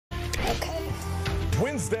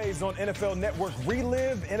Wednesdays on NFL Network,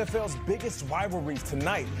 relive NFL's biggest rivalries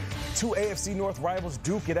tonight. Two AFC North rivals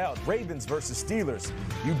duke it out, Ravens versus Steelers.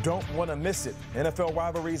 You don't want to miss it. NFL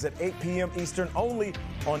rivalries at 8 p.m. Eastern only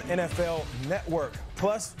on NFL Network.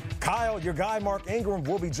 Plus, Kyle, your guy Mark Ingram,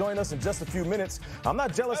 will be joining us in just a few minutes. I'm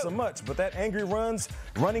not jealous of much, but that Angry Runs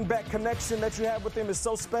running back connection that you have with him is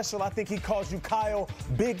so special. I think he calls you Kyle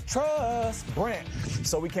Big Trust Brand.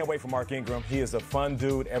 So we can't wait for Mark Ingram. He is a fun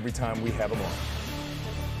dude every time we have him on.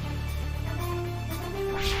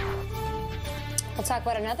 We'll talk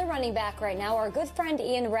about another running back right now. Our good friend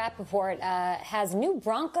Ian Rappaport has new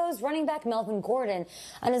Broncos running back Melvin Gordon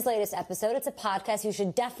on his latest episode. It's a podcast you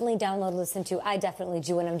should definitely download and listen to. I definitely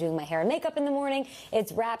do when I'm doing my hair and makeup in the morning.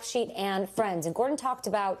 It's Rap Sheet and Friends. And Gordon talked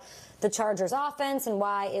about the Chargers offense and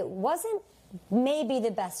why it wasn't maybe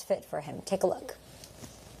the best fit for him. Take a look.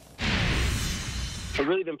 It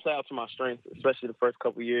really didn't play out to my strength, especially the first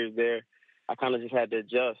couple years there. I kind of just had to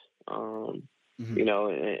adjust. You know,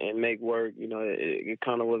 and make work. You know, it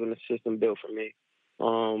kind of wasn't a system built for me.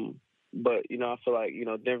 But, you know, I feel like, you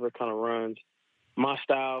know, Denver kind of runs my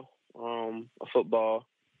style of football.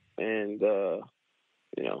 And,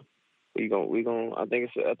 you know, I think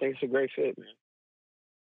it's a great fit,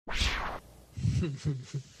 man.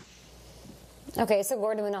 Okay, so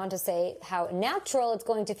Gordon went on to say how natural it's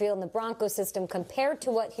going to feel in the Broncos system compared to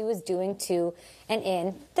what he was doing to and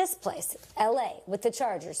in this place, L.A., with the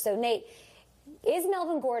Chargers. So, Nate, is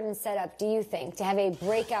Melvin Gordon set up, do you think, to have a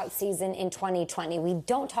breakout season in 2020? We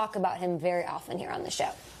don't talk about him very often here on the show.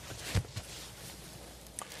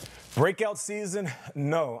 Breakout season?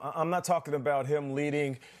 No, I'm not talking about him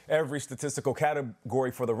leading every statistical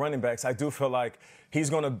category for the running backs. I do feel like he's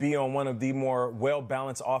going to be on one of the more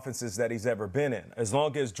well-balanced offenses that he's ever been in. As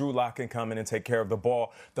long as Drew Lock can come in and take care of the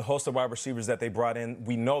ball, the host of wide receivers that they brought in,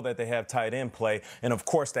 we know that they have tight end play. And, of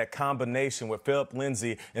course, that combination with Phillip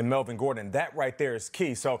Lindsay and Melvin Gordon, that right there is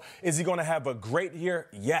key. So is he going to have a great year?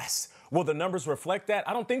 Yes. Will the numbers reflect that?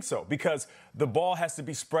 I don't think so, because the ball has to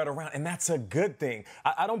be spread around, and that's a good thing.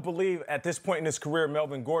 I don't believe at this point in his career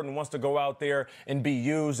Melvin Gordon wants to go out there and be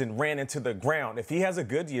used and ran into the ground. If he has a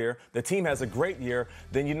good year, the team has a great year,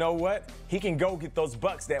 then you know what? He can go get those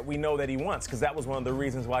bucks that we know that he wants, because that was one of the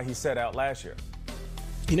reasons why he set out last year.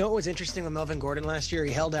 You know what was interesting with Melvin Gordon last year?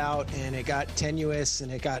 He held out, and it got tenuous,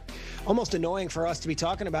 and it got almost annoying for us to be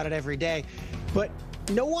talking about it every day. But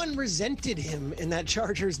no one resented him in that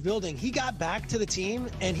Chargers building. He got back to the team,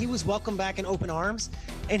 and he was welcomed back in open arms,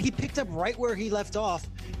 and he picked up right where he left off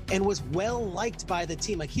and was well liked by the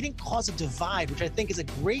team. Like, he didn't cause a divide, which I think is a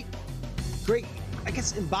great, I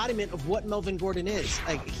guess, embodiment of what Melvin Gordon is.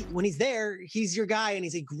 Like, when he's there, he's your guy, and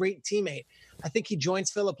he's a great teammate. I think he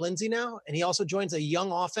joins Phillip Lindsay now, and he also joins a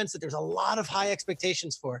young offense that there's a lot of high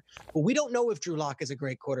expectations for. But we don't know if Drew Lock is a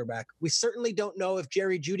great quarterback. We certainly don't know if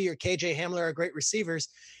Jerry Jeudy or KJ Hamler are great receivers.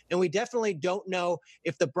 And we definitely don't know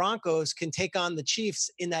if the Broncos can take on the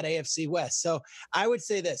Chiefs in that AFC West. So I would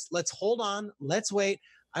say this, let's hold on. Let's wait.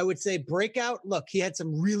 I would say breakout. Look, he had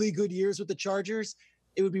some really good years with the Chargers.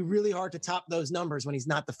 It would be really hard to top those numbers when he's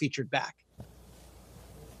not the featured back.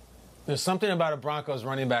 There's something about a Broncos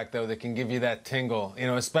running back, though, that can give you that tingle, you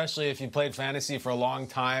know, especially if you played fantasy for a long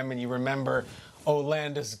time and you remember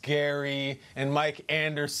Olandis Gary and Mike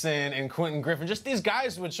Anderson and Quentin Griffin. Just these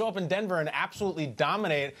guys who would show up in Denver and absolutely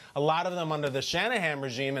dominate, a lot of them under the Shanahan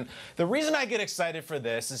regime. And the reason I get excited for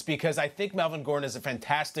this is because I think Melvin Gordon is a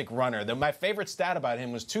fantastic runner. My favorite stat about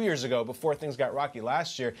him was 2 years ago, before things got rocky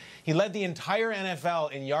last year. He led the entire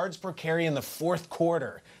NFL in yards per carry in the fourth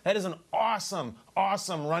quarter. That is an awesome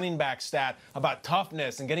running back stat about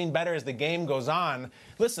toughness and getting better as the game goes on.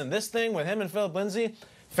 Listen, this thing with him and Phillip Lindsay,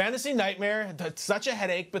 fantasy nightmare, such a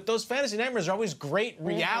headache, but those fantasy nightmares are always great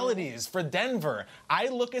realities for Denver. I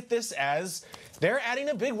look at this as they're adding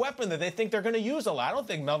a big weapon that they think they're going to use a lot. I don't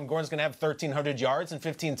think Melvin Gordon's going to have 1,300 yards and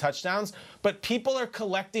 15 touchdowns, but people are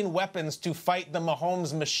collecting weapons to fight the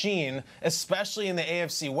Mahomes machine, especially in the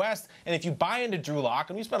AFC West. And if you buy into Drew Lock,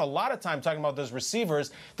 and we spent a lot of time talking about those receivers,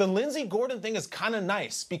 the Lindsey Gordon thing is kind of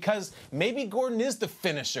nice because maybe Gordon is the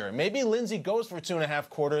finisher. Maybe Lindsey goes for 2.5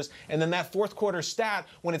 quarters, and then that fourth quarter stat,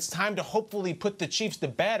 when it's time to hopefully put the Chiefs to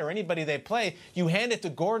bed or anybody they play, you hand it to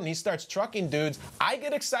Gordon, he starts trucking dudes. I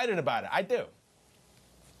get excited about it. I do.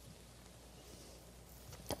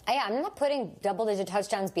 I'm not putting double-digit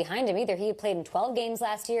touchdowns behind him either. He played in 12 games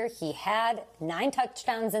last year. He had 9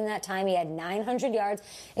 touchdowns in that time. He had 900 yards.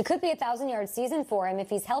 It could be a 1,000-yard season for him if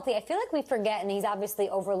he's healthy. I feel like we forget, and he's obviously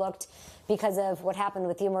overlooked because of what happened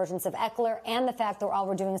with the emergence of Eckler and the fact that all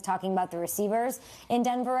we're doing is talking about the receivers in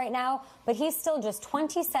Denver right now. But he's still just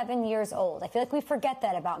 27 years old. I feel like we forget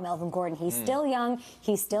that about Melvin Gordon. He's still young.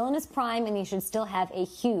 He's still in his prime, and he should still have a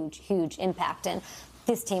huge, huge impact. And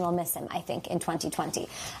this team will miss him, I think, in 2020.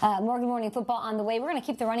 More Good Morning Football on the way. We're going to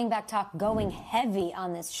keep the running back talk going heavy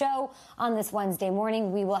on this show. On this Wednesday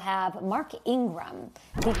morning, we will have Mark Ingram,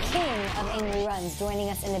 the king of angry runs, joining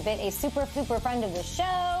us in a bit, a super friend of the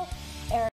show.